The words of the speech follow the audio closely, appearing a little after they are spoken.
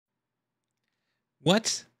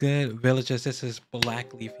What's good, villagers? This is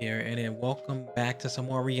Blackleaf here, and then welcome back to some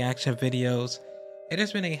more reaction videos. It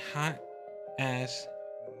has been a hot ass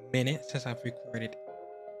minute since I've recorded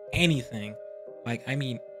anything. I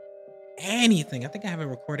mean anything. I think I haven't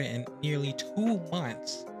recorded in nearly 2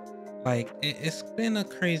 months. It's been a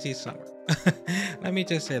crazy summer. Let me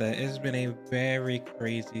just say that it's been a very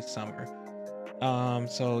crazy summer.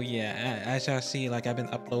 So yeah, as y'all see, I've been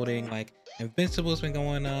uploading, Invincible's been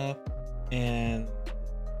going up, and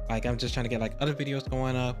I'm just trying to get other videos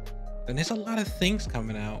going up, and there's a lot of things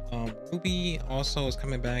coming out. Ruby also is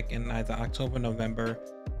coming back in either October, November.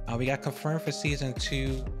 We got confirmed for season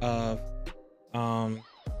 2 of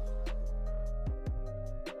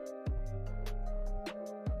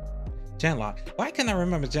Genlock. Why can't I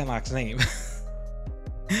remember Genlock's name?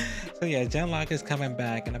 So yeah, Genlock is coming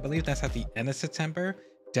back, and I believe that's at the end of September.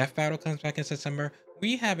 Death Battle comes back in September.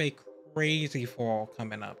 We have a crazy fall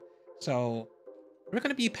coming up, so we're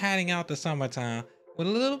gonna be padding out the summertime with a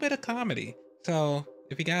little bit of comedy. So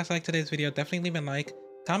if you guys like today's video, definitely leave a like,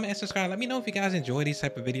 comment, and subscribe. Let me know if you guys enjoy these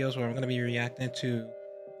type of videos where I'm gonna be reacting to,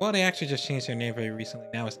 well, they actually just changed their name very recently.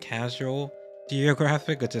 Now it's Casual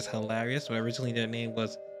Geographic, which is hilarious. So originally their name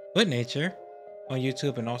was Good Nature on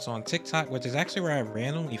YouTube and also on TikTok, which is actually where I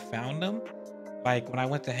randomly found them, when I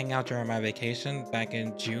went to hang out during my vacation back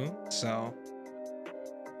in June. So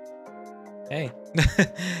hey.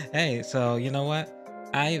 Hey, so you know what,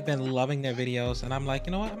 I've been loving their videos, and I'm like,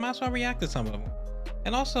 you know what, I might as well react to some of them.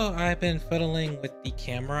 And also I've been fiddling with the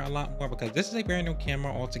camera a lot more because this is a brand new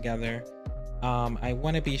camera altogether. I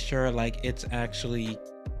want to be sure it's actually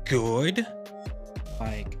good.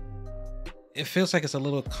 It feels like it's a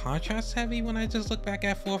little contrast heavy when I just look back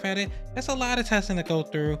at forth at it. That's a lot of testing to go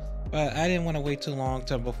through, but I didn't want to wait too long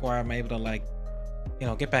before I'm able to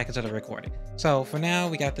get back into the recording. So for now,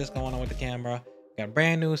 we got this going on with the camera. Got a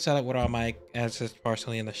brand new setup with our mic, as is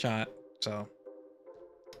partially in the shot, so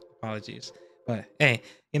apologies. But hey,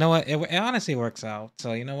 you know what, it honestly works out.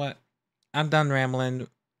 So you know what, I'm done rambling.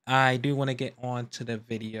 I do want to get on to the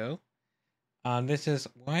video. This is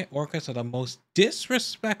why orcas are the most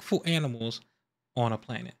disrespectful animals on a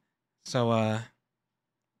planet. So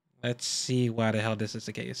let's see why the hell this is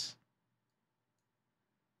the case.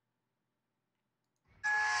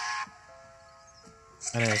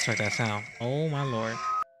 I didn't expect that sound. Oh my lord.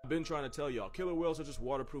 I've been trying to tell y'all, killer whales are just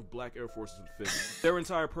waterproof black Air Forces with fins. Their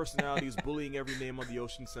entire personality is bullying every name on the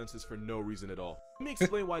ocean census for no reason at all. Let me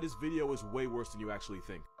explain why this video is way worse than you actually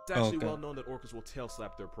think. It's actually well known that orcas will tail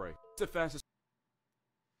slap their prey. It's the fastest.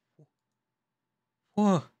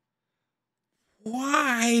 Whoa.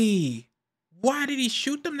 Why? Why did he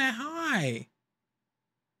shoot them that high?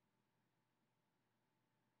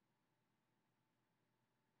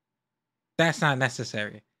 That's not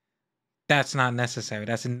necessary. That's not necessary.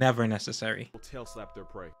 That's never necessary. Will tail slap their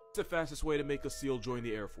prey. It's the fastest way to make a seal join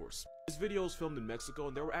the Air Force. This video was filmed in Mexico,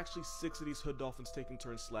 and there were actually 6 of these hood dolphins taking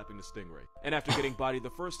turns slapping the stingray. And after getting bodied the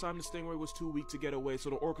first time, the stingray was too weak to get away, so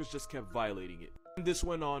the orcas just kept violating it. And this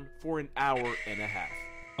went on for an hour and a half.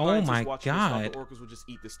 Oh my god. The orcas would just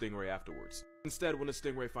eat the stingray afterwards. Instead, when the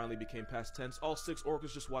stingray finally became past tense, all 6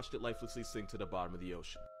 orcas just watched it lifelessly sink to the bottom of the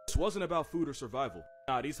ocean. This wasn't about food or survival.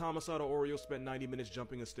 Nah, these homicidal Oreos spent 90 minutes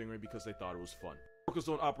jumping a stingray because they thought it was fun. Orcas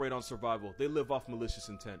don't operate on survival, they live off malicious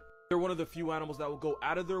intent. They're one of the few animals that will go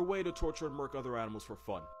out of their way to torture and murk other animals for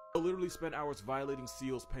fun. They'll literally spend hours violating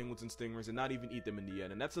seals, penguins, and stingrays and not even eat them in the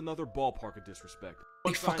end, and that's another ballpark of disrespect.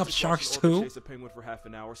 They fuck up sharks too? Chase a penguin for half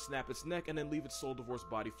an hour, snap its neck, and then leave its soul-divorced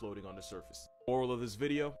body floating on the surface. Moral of this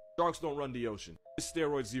video, sharks don't run the ocean. This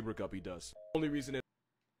steroid zebra guppy does. Only reason it—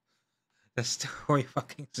 the steroid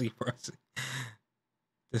fucking zebra.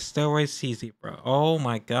 The steroid sea zebra. Oh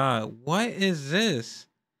my god. What is this?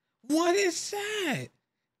 What is that?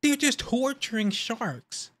 They're just torturing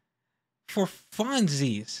sharks. For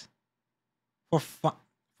funsies. For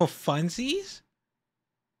funsies?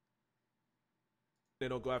 They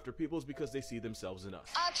don't go after people is because they see themselves in us.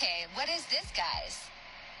 Okay, what is this, guys?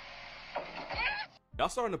 Y'all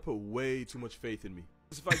starting to put way too much faith in me.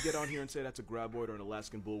 If I get on here and say that's a graboid or an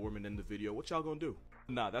Alaskan bullworm and end the video, what y'all gonna do?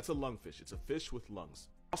 Nah, that's a lungfish. It's a fish with lungs.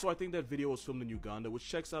 Also, I think that video was filmed in Uganda, which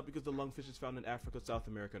checks out because the lungfish is found in Africa, South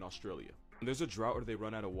America, and Australia. When there's a drought or they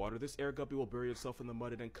run out of water, this air guppy will bury itself in the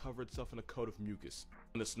mud and then cover itself in a coat of mucus.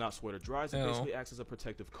 When the snot sweater dries, it basically acts as a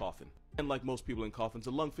protective coffin. And like most people in coffins,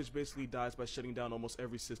 a lungfish basically dies by shutting down almost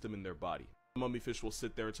every system in their body. The mummy fish will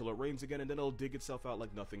sit there until it rains again, and then it'll dig itself out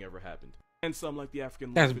like nothing ever happened. And some, like the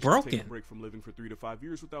African lungfish, will take a break from living for 3 to 5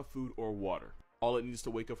 years without food or water. All it needs to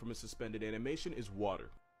wake up from its suspended animation is water,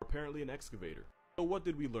 apparently an excavator. So what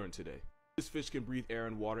did we learn today? This fish can breathe air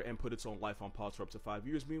and water and put its own life on pause for up to 5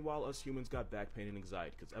 years. Meanwhile, us humans got back pain and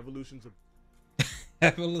anxiety because evolution's a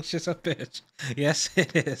Evolution's a bitch. Yes,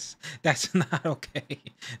 it is. That's not okay.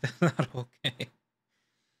 That's not okay.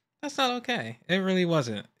 That's not okay. It really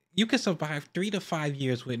wasn't. You can survive 3 to 5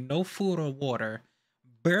 years with no food or water,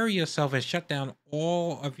 bury yourself and shut down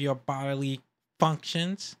all of your bodily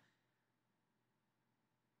functions,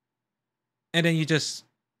 and then you just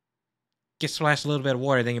get splashed a little bit of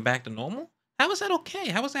water, then you're back to normal? How is that okay?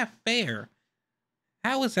 How is that fair?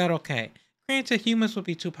 How is that okay? Granted, humans would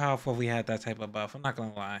be too powerful if we had that type of buff. I'm not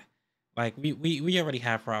gonna lie. Like, we already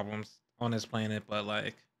have problems on this planet, but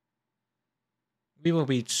like, we will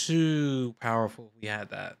be too powerful if we had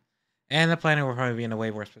that. And the planet will probably be in a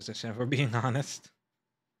way worse position, if we're being honest.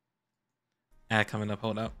 Ad coming up,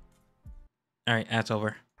 hold up. Alright, ad's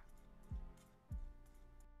over.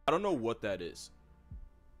 I don't know what that is.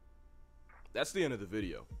 That's the end of the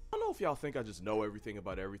video. I don't know if y'all think I just know everything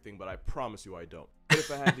about everything, but I promise you I don't. But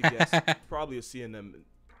if I had to guess, it's probably a CNM.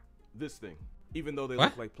 This thing. Even though they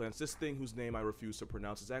look like plants, this thing whose name I refuse to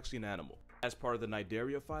pronounce is actually an animal. As part of the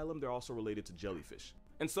Cnidaria phylum, they're also related to jellyfish.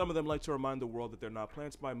 And some of them like to remind the world that they're not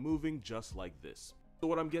plants by moving just like this. So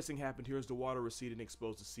what I'm guessing happened here is the water receded and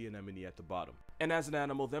exposed the sea anemone at the bottom. And as an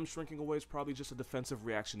animal, them shrinking away is probably just a defensive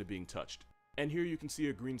reaction to being touched. And here you can see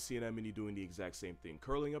a green sea anemone doing the exact same thing,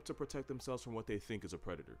 curling up to protect themselves from what they think is a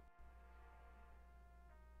predator.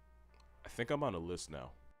 I think I'm on a list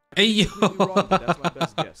now. Hey, yo. Wrong, but that's my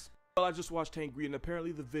best guess. Well, I just watched Hank Green and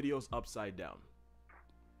apparently the video's upside down.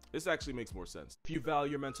 This actually makes more sense. If you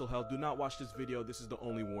value your mental health, do not watch this video. This is the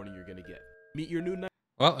only warning you're gonna get. Meet your new night.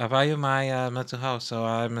 Well, I value my mental health, so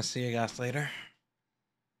I'm gonna see you guys later.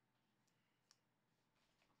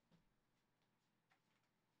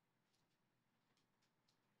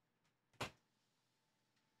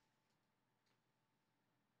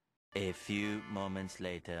 A few moments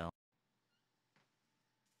later.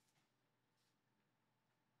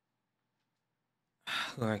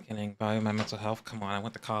 Who I can value my mental health? Come on, I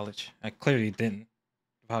went to college. I clearly didn't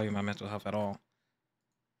value my mental health at all.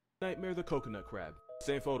 Nightmare the coconut crab.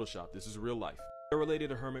 Same Photoshop, this is real life. They're related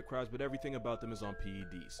to hermit crabs, but everything about them is on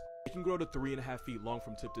PEDs. They can grow to 3.5 feet long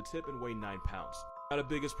from tip to tip and weigh 9 pounds. Now the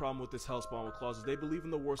biggest problem with this hellspawn with claws is they believe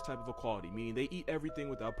in the worst type of equality, meaning they eat everything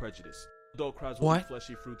without prejudice. Adult crabs will eat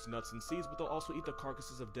fleshy fruits, nuts, and seeds, but they'll also eat the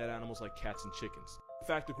carcasses of dead animals like cats and chickens. In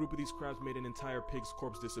fact, a group of these crabs made an entire pig's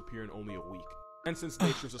corpse disappear in only a week. And since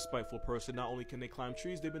nature's a spiteful person, not only can they climb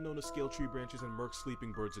trees, they've been known to scale tree branches and murk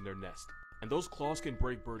sleeping birds in their nest. And those claws can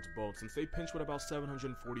break birds' bones since they pinch with about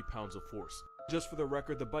 740 pounds of force. Just for the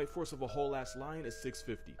record, the bite force of a whole-ass lion is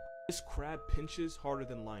 650. This crab pinches harder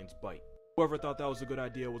than lions bite. Whoever thought that was a good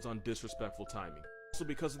idea was on disrespectful timing. Also,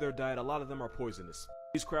 because of their diet, a lot of them are poisonous.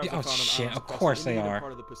 These crabs are found on islands across the Indian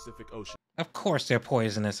part of the Pacific Ocean. Of course they're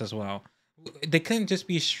poisonous as well. They couldn't just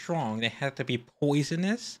be strong, they had to be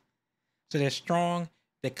poisonous. So they're strong,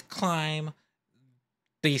 they could climb,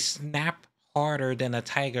 they snap harder than a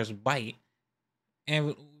tiger's bite,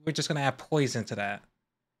 and we're just gonna add poison to that.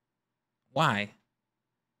 Why?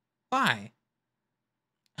 Why?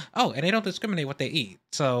 Oh, and they don't discriminate what they eat.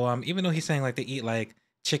 So even though he's saying like they eat like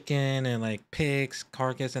chicken and like pigs,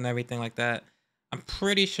 carcass and everything like that, I'm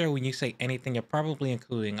pretty sure when you say anything, you're probably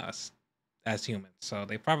including us as humans. So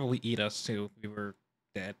they probably eat us too if we were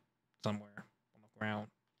dead somewhere on the ground.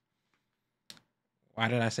 Why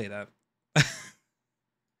did I say that?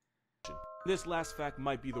 This last fact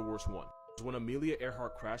might be the worst one. When Amelia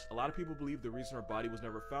Earhart crashed, a lot of people believe the reason her body was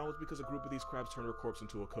never found was because a group of these crabs turned her corpse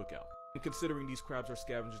into a cookout. And considering these crabs are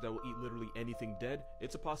scavengers that will eat literally anything dead,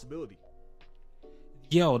 it's a possibility.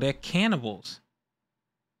 Yo, they're cannibals.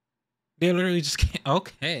 They literally just can't.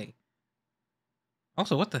 Okay.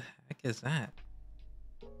 Also, what the heck is that?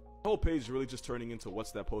 The whole page is really just turning into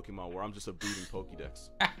what's that Pokemon where I'm just a breeding Pokédex.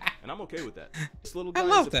 And I'm okay with that. This little guy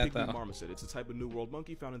is a pygmy marmoset. It's a type of New World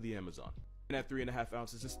monkey found in the Amazon. And at 3.5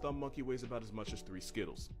 ounces, this thumb monkey weighs about as much as 3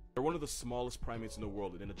 Skittles. They're one of the smallest primates in the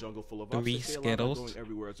world, and in a jungle full of us, they stay alive by going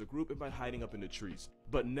everywhere as a group and by hiding up in the trees.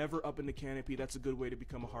 But never up in the canopy. That's a good way to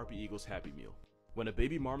become a harpy eagle's happy meal. When a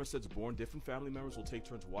baby marmoset's born, different family members will take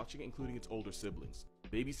turns watching it, including its older siblings.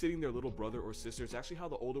 Babysitting their little brother or sister is actually how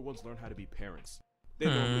the older ones learn how to be parents. They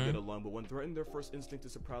normally get along, but when threatened, their first instinct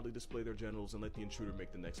is to proudly display their genitals and let the intruder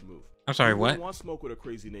make the next move. I'm sorry, what? You want smoke with a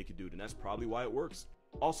crazy naked dude, and that's probably why it works.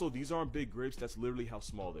 Also, these aren't big grapes, that's literally how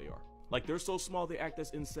small they are. Like, they're so small they act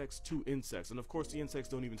as insects to insects, and of course the insects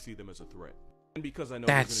don't even see them as a threat. And because I know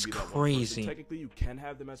that's there's gonna be that crazy. one person, technically you can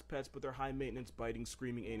have them as pets, but they're high maintenance, biting,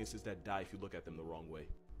 screaming anuses that die if you look at them the wrong way.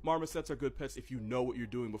 Marmosets are good pets if you know what you're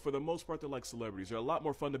doing, but for the most part they're like celebrities. They're a lot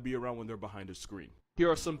more fun to be around when they're behind a screen. Here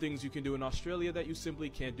are some things you can do in Australia that you simply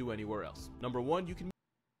can't do anywhere else. Number 1, you can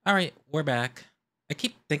All right, we're back. I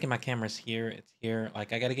keep thinking my camera's here. It's here.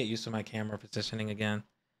 Like, I gotta get used to my camera positioning again.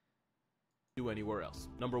 do anywhere else.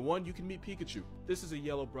 Number 1, you can meet Pikachu. This is a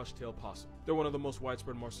yellow brush-tailed possum. They're one of the most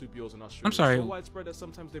widespread marsupials in Australia. I'm sorry. So widespread that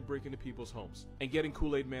sometimes they break into people's homes. And getting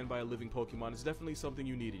Kool-Aid Man by a living Pokemon is definitely something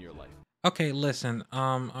you need in your life. Okay, listen.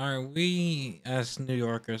 Are we as New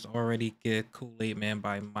Yorkers already get Kool-Aid Man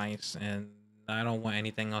by mice, and I don't want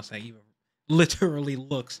anything else that even literally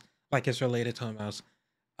looks like it's related to him else.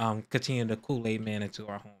 Continue to Kool-Aid Man into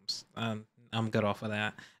our homes. I'm good off of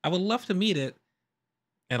that. I would love to meet it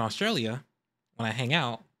in Australia when I hang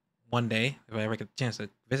out one day, if I ever get a chance to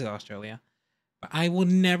visit Australia. But I will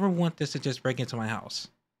never want this to just break into my house.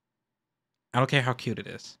 I don't care how cute it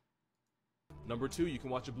is. Number 2, you can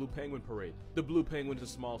watch a blue penguin parade. The blue penguin is the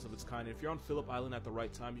smallest of its kind, and if you're on Phillip Island at the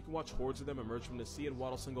right time, you can watch hordes of them emerge from the sea and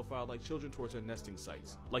waddle single file like children towards their nesting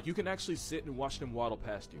sites. Like, you can actually sit and watch them waddle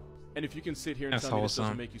past you. And if you can sit here and tell me this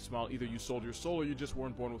doesn't make you smile, either you sold your soul or you just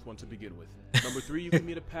weren't born with one to begin with. Number 3, you can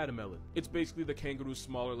meet a patamelon. It's basically the kangaroo's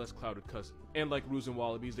smaller, less clouded cousin. And like roos and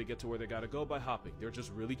wallabies, they get to where they gotta go by hopping. They're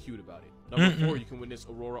just really cute about it. Number 4, you can witness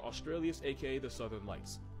Aurora Australis, aka the Southern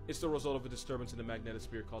Lights. It's the result of a disturbance in the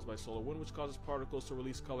magnetosphere caused by solar wind, which causes particles to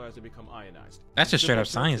release color as they become ionized. That's just straight up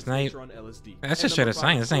science, That's just straight up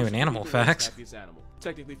science. It's not even animal facts. Animal.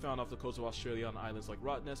 Technically found off the coast of Australia on islands like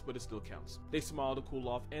Rottnest, but it still counts. They smile to cool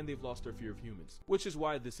off, and they've lost their fear of humans, which is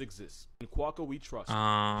why this exists. In Quokka, we trust.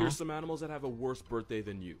 Here's some animals that have a worse birthday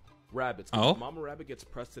than you. Rabbits. If Mama Rabbit gets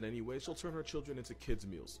pressed in any way, she'll turn her children into kids'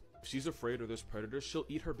 meals. If she's afraid or there's predators, she'll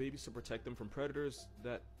eat her babies to protect them from predators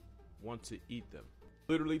that want to eat them.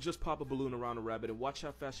 Literally, just pop a balloon around a rabbit and watch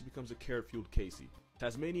how fast she becomes a carrot-fueled Casey.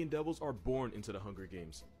 Tasmanian devils are born into the Hunger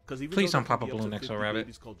Games. Please don't pop a balloon next to a rabbit.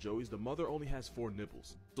 Babies called Joeys, the mother only has 4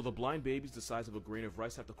 nipples. So the blind babies the size of a grain of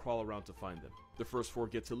rice have to crawl around to find them. The first 4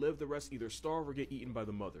 get to live, the rest either starve or get eaten by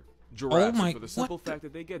the mother. Giraffes, for the simple fact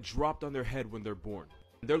that they get dropped on their head when they're born.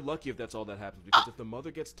 They're lucky if that's all that happens, because if the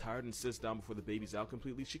mother gets tired and sits down before the baby's out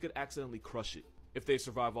completely, she could accidentally crush it. If they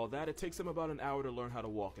survive all that, it takes them about an hour to learn how to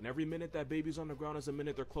walk, and every minute that baby's on the ground is a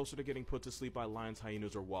minute they're closer to getting put to sleep by lions,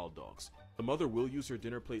 hyenas, or wild dogs. The mother will use her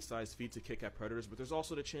dinner plate-sized feet to kick at predators, but there's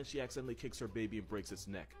also the chance she accidentally kicks her baby and breaks its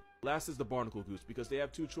neck. Last is the barnacle goose, because they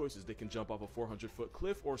have 2 choices. They can jump off a 400-foot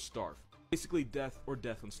cliff or starve. Basically death or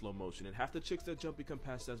death in slow motion, and half the chicks that jump become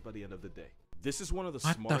past tense by the end of the day. This is one of the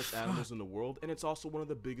smartest animals in the world, and it's also one of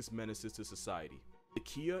the biggest menaces to society. The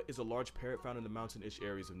Kia is a large parrot found in the mountain-ish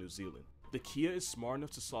areas of New Zealand. The Kia is smart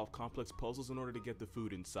enough to solve complex puzzles in order to get the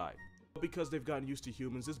food inside. But because they've gotten used to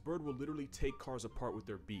humans, this bird will literally take cars apart with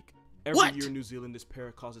their beak. Every year in New Zealand, this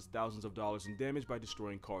parrot causes thousands of dollars in damage by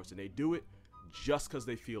destroying cars, and they do it just because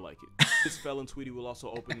they feel like it. This felon Tweety will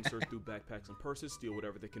also open and search through backpacks and purses, steal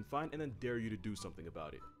whatever they can find, and then dare you to do something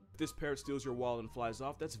about it. If this parrot steals your wallet and flies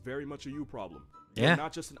off, that's very much a you problem. You're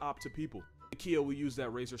not just an op to people. The Kia will use that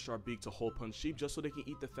razor-sharp beak to hole punch sheep just so they can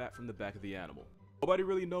eat the fat from the back of the animal. Nobody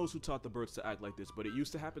really knows who taught the birds to act like this, but it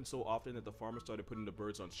used to happen so often that the farmers started putting the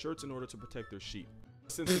birds on shirts in order to protect their sheep.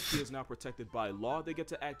 Since the Kia is now protected by law, they get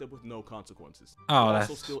to act up with no consequences. They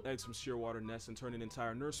also steal eggs from shearwater nests and turn an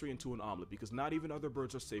entire nursery into an omelet, because not even other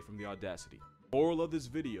birds are safe from the audacity. Moral of this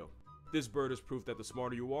video: this bird is proof that the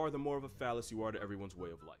smarter you are, the more of a phallus you are to everyone's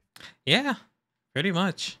way of life. Yeah, pretty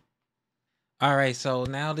much. All right, so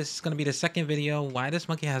now this is going to be the second video. Why this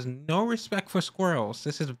monkey has no respect for squirrels.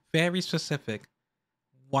 This is very specific.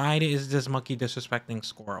 Why is this monkey disrespecting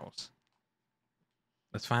squirrels?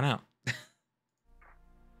 Let's find out.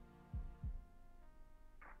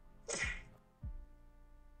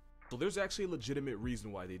 So there's actually a legitimate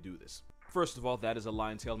reason why they do this. First of all, that is a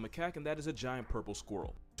lion-tailed macaque, and that is a giant purple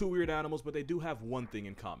squirrel. 2 weird animals, but they do have one thing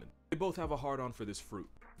in common. They both have a hard-on for this fruit.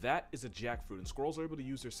 That is a jackfruit, and squirrels are able to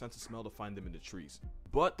use their sense of smell to find them in the trees.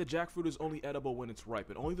 But the jackfruit is only edible when it's ripe,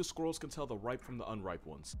 and only the squirrels can tell the ripe from the unripe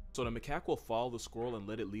ones. So the macaque will follow the squirrel and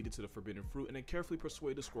let it lead it to the forbidden fruit, and then carefully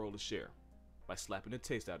persuade the squirrel to share by slapping the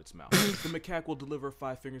taste out its mouth. The macaque will deliver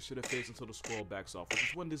 5 fingers to the face until the squirrel backs off,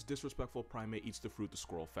 which is when this disrespectful primate eats the fruit the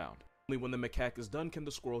squirrel found. Only when the macaque is done can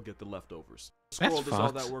the squirrel get the leftovers. The squirrel does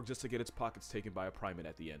all that work just to get its pockets taken by a primate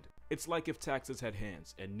at the end. It's like if taxes had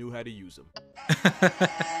hands and knew how to use them.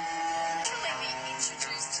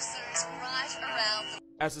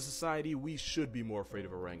 As a society, we should be more afraid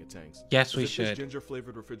of orangutans. Yes, we should. If this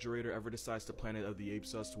ginger-flavored refrigerator ever decides to Planet of the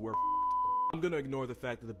Apes us, we're I'm gonna ignore the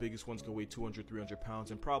fact that the biggest ones can weigh 200, 300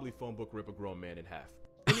 pounds and probably phone book rip a grown man in half.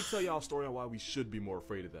 Let me tell y'all a story on why we should be more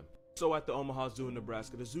afraid of them. So at the Omaha Zoo in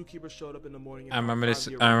Nebraska, the zookeeper showed up in the morning and I remember found this.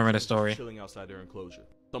 5 I remember the orangutans story. chilling outside their enclosure.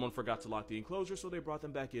 Someone forgot to lock the enclosure, so they brought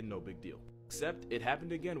them back in, no big deal. Except, it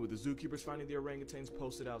happened again with the zookeepers finding the orangutans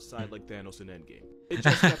posted outside like Thanos in Endgame. It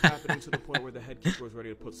just kept happening to the point where the head keeper was ready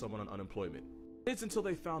to put someone on unemployment. It's until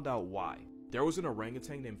they found out why. There was an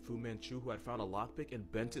orangutan named Fu Manchu who had found a lockpick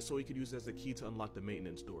and bent it so he could use it as a key to unlock the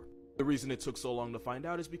maintenance door. The reason it took so long to find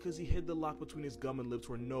out is because he hid the lock between his gum and lips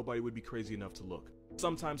where nobody would be crazy enough to look.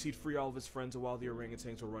 Sometimes he'd free all of his friends, and while the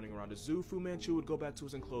orangutans were running around the zoo, Fu Manchu would go back to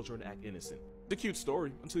his enclosure and act innocent. It's a cute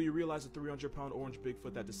story, until you realize a 300-pound orange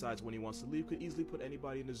Bigfoot that decides when he wants to leave could easily put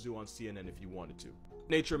anybody in the zoo on CNN if he wanted to.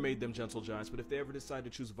 Nature made them gentle giants, but if they ever decide to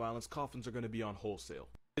choose violence, coffins are going to be on wholesale.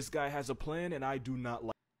 This guy has a plan, and I do not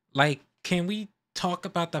like. Like, can we talk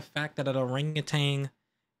about the fact that an orangutan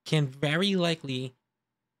can very likely,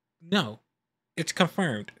 no, it's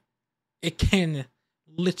confirmed, it can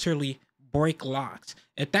literally break locks.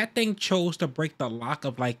 If that thing chose to break the lock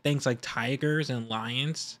of like things like tigers and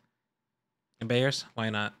lions and bears, why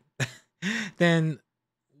not? Then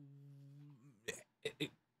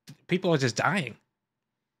people are just dying.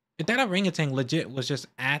 If that orangutan legit was just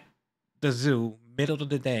at the zoo, middle of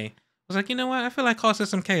the day, I was like, you know what? I feel like causing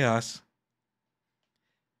some chaos.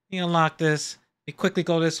 You unlock this. You quickly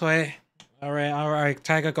go this way. All right,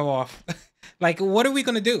 tiger, go off. Like, what are we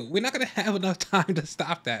going to do? We're not going to have enough time to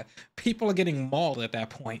stop that. People are getting mauled at that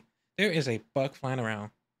point. There is a bug flying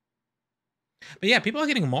around. But yeah, people are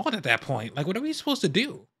getting mauled at that point. Like, what are we supposed to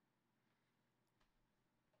do?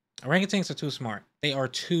 Orangutans are too smart. They are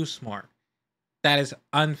too smart. That is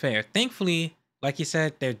unfair. Thankfully, like you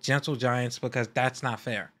said, they're gentle giants because that's not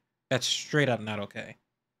fair. That's straight up not okay.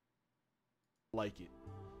 Like it.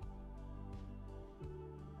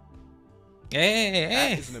 Hey.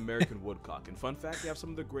 That is an American woodcock, and fun fact, they have some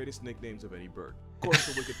of the greatest nicknames of any bird. According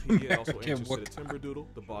to Wikipedia, it also answers to the timberdoodle,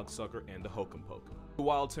 the bogsucker, and the hokum pokum. The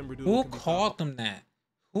wild timberdoodle. Who called them that?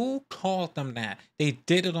 Who called them that? They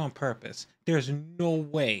did it on purpose. There's no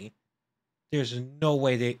way. There's no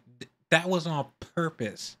way that was on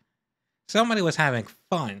purpose. Somebody was having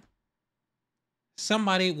fun.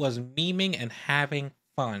 Somebody was memeing and having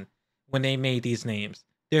fun when they made these names.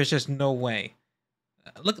 There's just no way.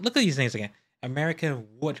 Look at these names again. American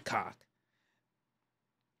woodcock,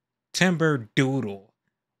 timber doodle,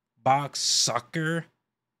 box sucker,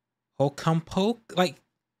 hokum poke. Like,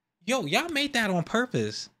 yo, y'all made that on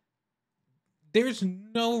purpose. There's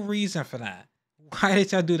no reason for that. Why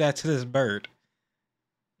did y'all do that to this bird?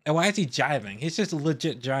 And why is he jiving? He's just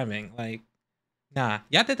legit jiving. Like, nah,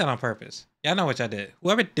 y'all did that on purpose. Y'all know what y'all did.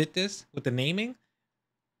 Whoever did this with the naming,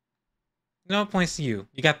 no points to you.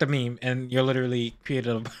 You got the meme, and you're literally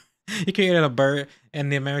created a bird in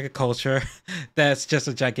the American culture that's just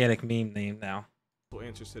a gigantic meme name now.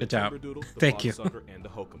 Good job. Thank you. And the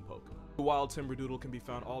hokum pokum. The wild timberdoodle can be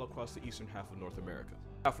found all across the eastern half of North America.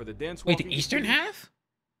 Now for the dance. Wait, the eastern half?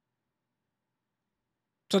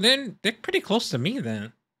 So then they're pretty close to me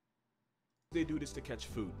then. They do this to catch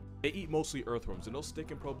food. They eat mostly earthworms, and they'll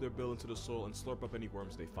stick and probe their bill into the soil and slurp up any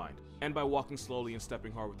worms they find. And by walking slowly and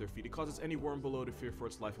stepping hard with their feet, it causes any worm below to fear for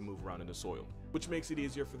its life and move around in the soil, which makes it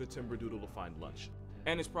easier for the timberdoodle to find lunch.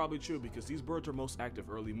 And it's probably true because these birds are most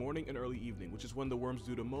active early morning and early evening, which is when the worms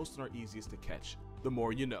do the most and are easiest to catch. The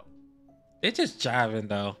more you know. They're just jiving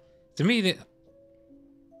though. To me,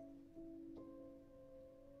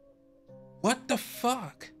 what the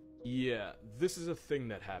fuck? Yeah, this is a thing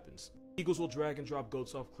that happens. Eagles will drag and drop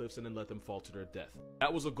goats off cliffs and then let them fall to their death.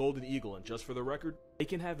 That was a golden eagle, and just for the record, it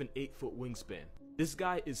can have an 8-foot wingspan. This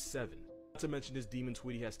guy is 7. Not to mention this demon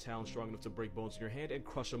Tweety has talons strong enough to break bones in your hand and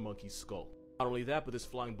crush a monkey's skull. Not only that, but this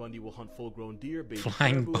flying Bundy will hunt full-grown deer, baby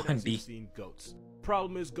caribou, and as you've seen, goats.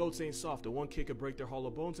 Problem is, goats ain't soft, and one kick could break their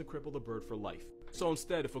hollow bones and cripple the bird for life. So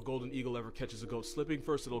instead, if a golden eagle ever catches a goat slipping,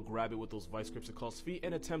 first it'll grab it with those vice grips it calls feet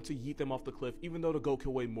and attempt to yeet them off the cliff, even though the goat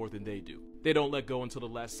can weigh more than they do. They don't let go until the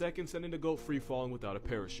last second, sending the goat free falling without a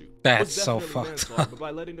parachute. That's so fucked up. But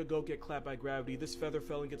by letting the goat get clapped by gravity, this feather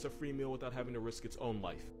felon gets a free meal without having to risk its own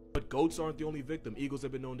life. But goats aren't the only victim. Eagles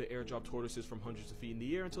have been known to airdrop tortoises from hundreds of feet in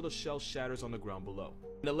the air until the shell shatters on the ground below.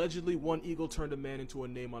 And allegedly, one eagle turned a man into a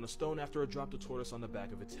name on a stone after it dropped a tortoise on the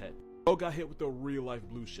back of its head. Goat got hit with a real-life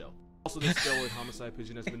blue shell. Also, this steroid homicide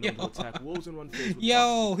pigeon has been known to attack wolves and run phase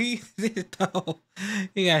with foxes.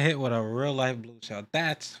 He got hit with a real-life blue shell.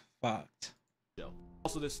 That's fucked.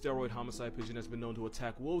 Also, this steroid homicide pigeon has been known to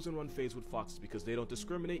attack wolves and run phase with foxes because they don't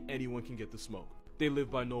discriminate. Anyone can get the smoke. They live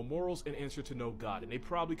by no morals and answer to no god, and they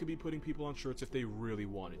probably could be putting people on shirts if they really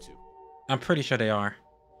wanted to. I'm pretty sure they are.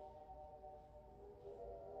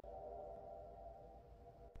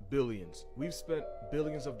 Billions. We've spent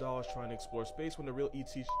billions of dollars trying to explore space when the real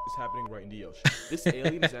ET is happening right in the ocean. This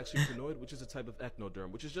alien is actually crinoid, which is a type of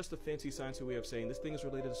echinoderm, which is just a fancy sciencey way of saying this thing is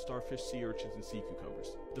related to starfish, sea urchins, and sea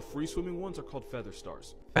cucumbers. The free-swimming ones are called feather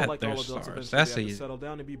stars. But like all adults, eventually they have to settle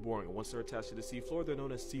down and be boring, and once they're attached to the seafloor, they're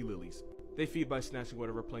known as sea lilies. They feed by snatching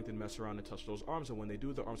whatever plankton mess around and touch those arms, and when they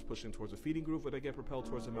do, their arms push in towards a feeding groove where they get propelled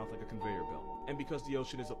towards the mouth like a conveyor belt. And because the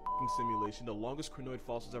ocean is a f***ing simulation, the longest crinoid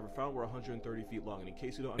fossils ever found were 130 feet long, and in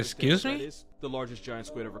case you don't understand what that is, the largest giant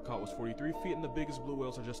squid ever caught was 43 feet, and the biggest blue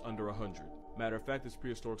whales are just under 100. Matter of fact, this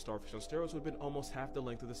prehistoric starfish on steroids would have been almost half the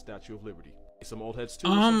length of the Statue of Liberty. Some old heads too,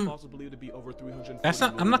 some fossils believed to be over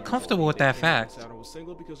 340 I'm not comfortable with that fact. Saturn was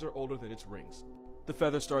single because they're older than its rings. The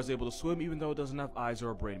feather star is able to swim even though it doesn't have eyes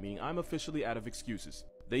or a brain, meaning I'm officially out of excuses.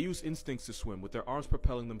 They use instincts to swim, with their arms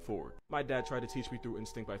propelling them forward. My dad tried to teach me through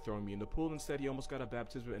instinct by throwing me in the pool. Instead, he almost got a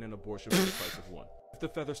baptism and an abortion for the price of one. If the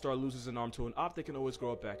feather star loses an arm to an op, they can always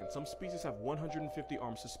grow it back, and some species have 150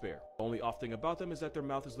 arms to spare. The only off thing about them is that their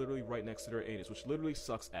mouth is literally right next to their anus, which literally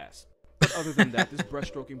sucks ass. But other than that, this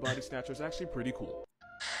breaststroking body snatcher is actually pretty cool.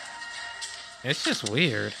 It's just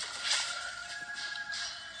weird.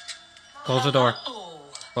 Close the door.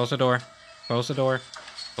 Close the door. Close the door.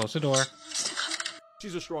 Close the door.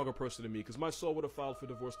 She's a stronger person than me, because my soul would have filed for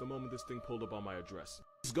divorce the moment this thing pulled up on my address.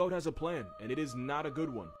 This goat has a plan, and it is not a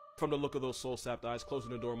good one. From the look of those soul-sapped eyes,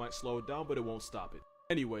 closing the door might slow it down, but it won't stop it.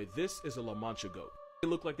 Anyway, this is a La Mancha goat. They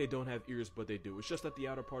look like they don't have ears, but they do. It's just that the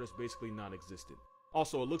outer part is basically non-existent.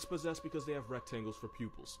 Also, it looks possessed because they have rectangles for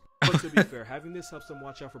pupils. But to be fair, having this helps them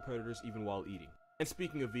watch out for predators even while eating. And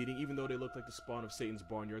speaking of eating, even though they look like the spawn of Satan's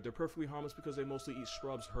barnyard, they're perfectly harmless because they mostly eat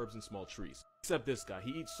shrubs, herbs, and small trees. Except this guy,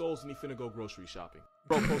 he eats souls and he finna go grocery shopping.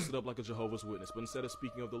 Bro posted up like a Jehovah's Witness, but instead of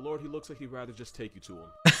speaking of the Lord, he looks like he'd rather just take you to him.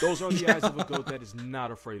 Those are the eyes of a goat that is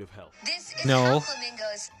not afraid of hell. This is how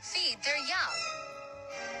flamingos feed their young.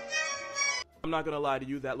 I'm not gonna lie to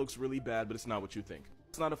you, that looks really bad, but it's not what you think.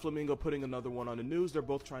 It's not a flamingo putting another one on the news, they're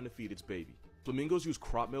both trying to feed its baby. Flamingos use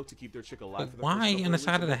crop milk to keep their chick alive. But why in the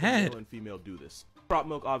side of the head? Male and female do this. Crop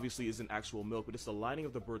milk obviously isn't actual milk, but it's the lining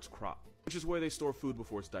of the bird's crop, which is where they store food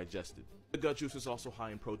before it's digested. The gut juice is also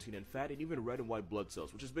high in protein and fat, and even red and white blood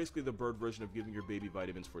cells, which is basically the bird version of giving your baby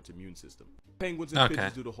vitamins for its immune system. Penguins and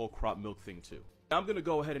pigeons do the whole crop milk thing too. Now I'm gonna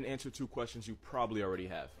go ahead and answer two questions you probably already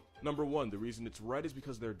have. Number one, the reason it's red is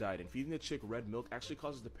because they're dyed, and feeding the chick red milk actually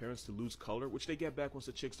causes the parents to lose color, which they get back once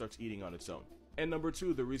the chick starts eating on its own. And number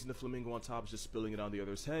two, the reason the flamingo on top is just spilling it on the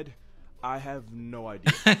other's head, I have no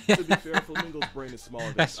idea. To be fair, flamingo's brain is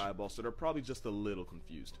smaller than its eyeball, so they're probably just a little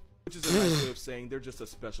confused. Which is a nice way of saying they're just a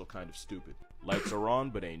special kind of stupid. Lights are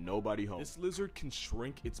on, but ain't nobody home. This lizard can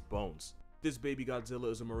shrink its bones. This baby Godzilla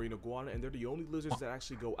is a marine iguana, and they're the only lizards that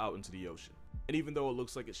actually go out into the ocean. And even though it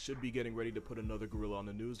looks like it should be getting ready to put another gorilla on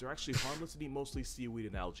the news, they're actually harmless and eat mostly seaweed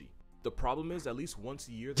and algae. The problem is, at least once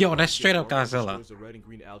a year, yo, that's straight up Godzilla. The red and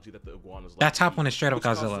green algae that the iguanas that top one is straight up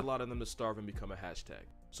Godzilla. A lot of them to starve and become a hashtag.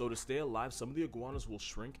 So to stay alive, some of the iguanas will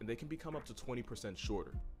shrink, and they can become up to 20%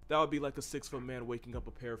 shorter. That would be like a 6-foot man waking up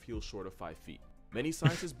a pair of heels short of 5 feet. Many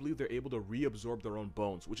scientists believe they're able to reabsorb their own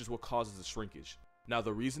bones, which is what causes the shrinkage. Now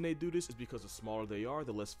the reason they do this is because the smaller they are,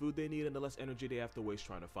 the less food they need and the less energy they have to waste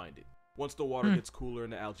trying to find it. Once the water gets cooler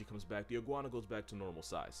and the algae comes back, the iguana goes back to normal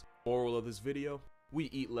size. Moral of this video: we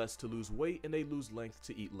eat less to lose weight, and they lose length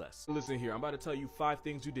to eat less. Listen here, I'm about to tell you 5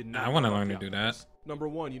 things you did not know. I want to learn to do that. Number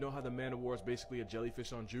 1, you know how the man of war is basically a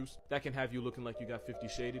jellyfish on juice? That can have you looking like you got 50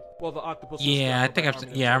 shaded. Well, the octopus. Yeah,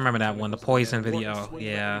 I remember that one, the poison video.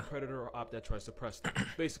 Yeah. Predator or op that tries to press them.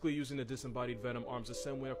 Basically using the disembodied venom arms the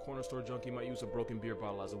same way a corner store junkie might use a broken beer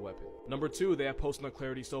bottle as a weapon. Number 2, they have post-nut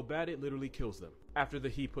clarity so bad it literally kills them. After the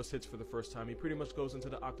he-puss hits for the first time, he pretty much goes into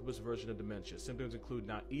the octopus version of dementia. Symptoms include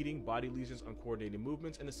not eating, body lesions, uncoordinated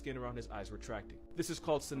movements, and the skin around his eyes retracting. This is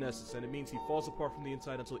called senescence, and it means he falls apart from the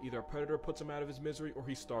inside until either a predator puts him out of his misery or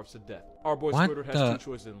he starves to death. Our boy Squidward has 2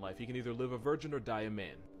 choices in life. He can either live a virgin or die a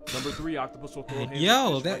man. Number 3, octopus will throw hands.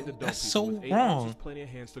 Yo, that's so wrong. There's plenty of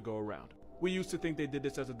hands to go around. We used to think they did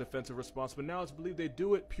this as a defensive response, but now it's believed they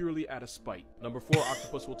do it purely out of spite. Number 4,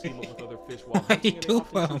 octopus will team up with other fish while hunting, and they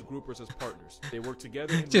often choose groupers as partners. They work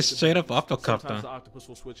together and just straight up uppercut them. Sometimes the octopus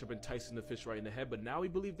will switch up enticing the fish right in the head, but now we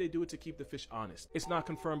believe they do it to keep the fish honest. It's not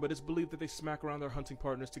confirmed, but it's believed that they smack around their hunting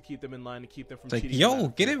partners to keep them in line and keep them from cheating. Yo,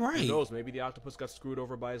 get it right. Who knows, maybe the octopus got screwed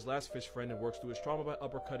over by his last fish friend and works through his trauma by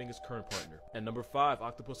uppercutting his current partner. And number 5,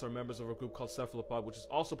 octopus are members of a group called cephalopod, which is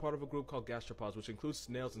also part of a group called gastropods, which includes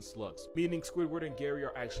snails and slugs. Meaning Squidward and Gary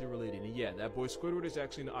are actually related, and yeah, that boy Squidward is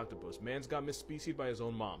actually an octopus. Man's got misspecied by his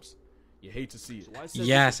own moms. You hate to see it. So I said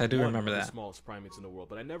Yes, this I do was remember one of that. the smallest primates in the world,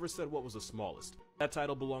 but I never said what was the smallest. That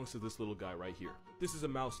title belongs to this little guy right here. This is a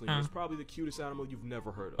mouse lemur. It's probably the cutest animal you've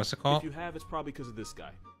never heard of. What's it called? If you have, it's probably because of this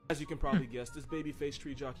guy. As you can probably guess, this baby-faced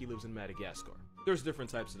tree jockey lives in Madagascar. There's different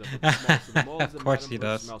types of them, but the smallest of them all is Of the course Madame he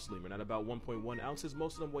Burke's does. mouse lemur. And at about 1.1 ounces,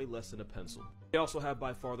 most of them weigh less than a pencil. They also have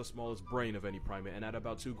by far the smallest brain of any primate, and at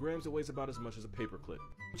about 2 grams, it weighs about as much as a paperclip.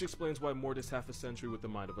 Which explains why more than half a century with the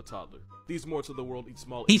mind of a toddler. These mortals of the world eat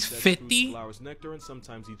small He's insects, 50? fruits, flowers, nectar, and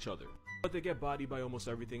sometimes each other. But they get bodied by almost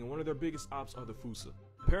everything, and one of their biggest ops are the fossa.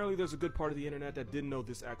 Apparently, there's a good part of the internet that didn't know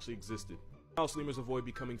this actually existed. Mouse lemurs avoid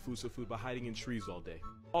becoming fossa food by hiding in trees all day.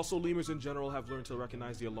 Also, lemurs in general have learned to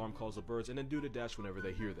recognize the alarm calls of birds and then do the dash whenever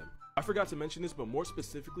they hear them. I forgot to mention this, but more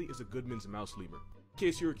specifically is a Goodman's mouse lemur. In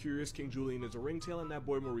case you were curious, King Julian is a ringtail and that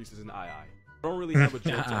boy Maurice is an eye. I don't really have a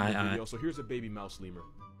joke to end the video, so here's a baby mouse lemur.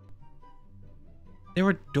 They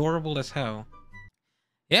were adorable as hell.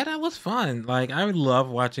 Yeah, that was fun. Like, I love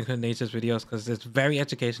watching Hood Nature's videos because it's very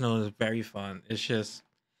educational and it's very fun. It's just,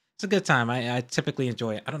 it's a good time. I typically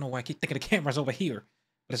enjoy it. I don't know why I keep thinking the camera's over here,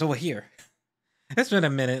 but it's over here. It's been a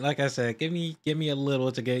minute. Like I said, give me a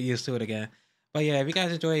little to get used to it again. But yeah, if you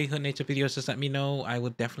guys enjoy Hood Nature videos, just let me know. I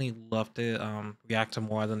would definitely love to react to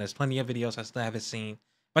more of them. There's plenty of videos I still haven't seen,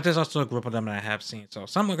 but there's also a group of them that I have seen. So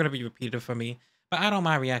some are going to be repeated for me, but I don't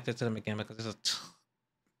mind reacting to them again because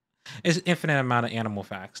it's an infinite amount of animal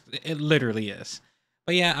facts. It literally is.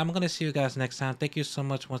 But yeah, I'm going to see you guys next time. Thank you so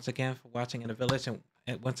much once again for watching In the Village. And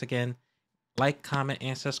once again, like, comment,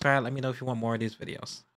 and subscribe. Let me know if you want more of these videos.